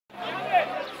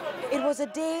It was a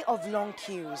day of long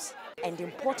queues and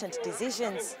important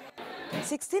decisions.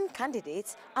 16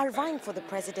 candidates are vying for the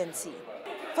presidency.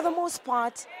 For the most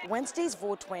part, Wednesday's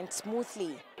vote went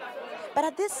smoothly. But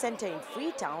at this center in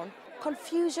Freetown,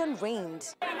 confusion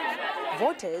reigned.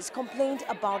 Voters complained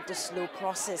about the slow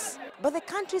process, but the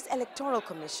country's Electoral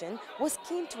Commission was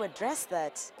keen to address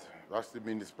that. That's the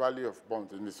municipality of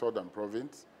Bont in the southern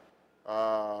province.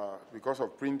 Because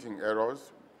of printing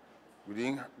errors, we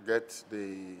didn't get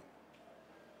the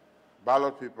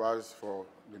ballot papers for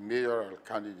the mayoral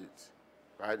candidates,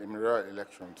 right, the mayoral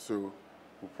election. So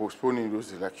we're postponing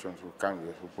those elections,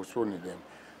 we're postponing them.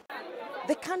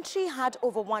 The country had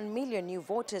over 1 million new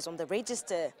voters on the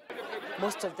register.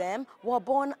 Most of them were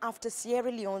born after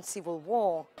Sierra Leone's civil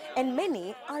war, and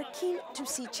many are keen to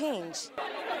see change.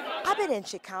 Abeden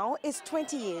Shekau is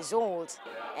 20 years old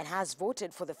and has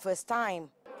voted for the first time.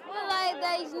 Well,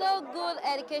 there is no good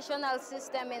educational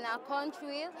system in our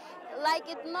country.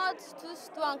 It's not too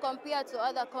strong compared to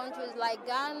other countries like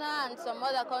Ghana and some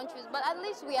other countries, but at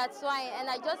least we are trying, and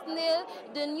I just need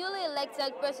the newly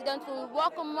elected president to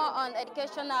work more on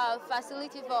educational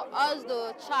facility for us,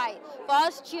 the child, for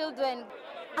us children.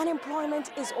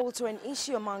 Unemployment is also an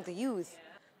issue among the youth.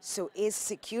 So is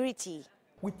security.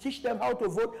 We teach them how to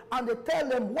vote, and they tell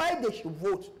them why they should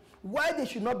vote, why they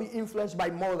should not be influenced by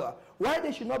mother, why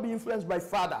they should not be influenced by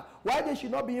father, why they should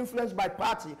not be influenced by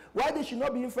party, why they should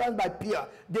not be influenced by peer.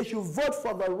 They should vote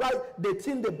for the right they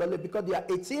think they believe because they are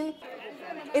 18.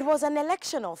 It was an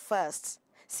election of firsts.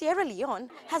 Sierra Leone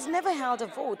has never held a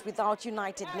vote without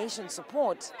United Nations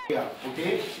support. Yeah,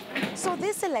 okay. So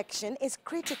this election is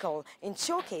critical in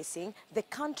showcasing the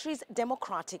country's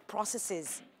democratic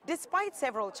processes. Despite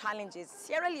several challenges,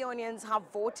 Sierra Leoneans have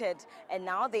voted, and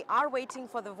now they are waiting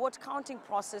for the vote counting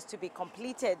process to be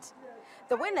completed.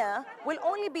 The winner will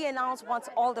only be announced once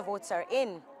all the votes are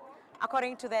in.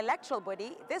 According to the electoral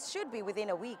body, this should be within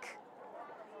a week.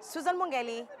 Susan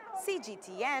Mwongeli,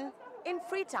 CGTN, in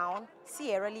Freetown,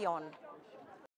 Sierra Leone.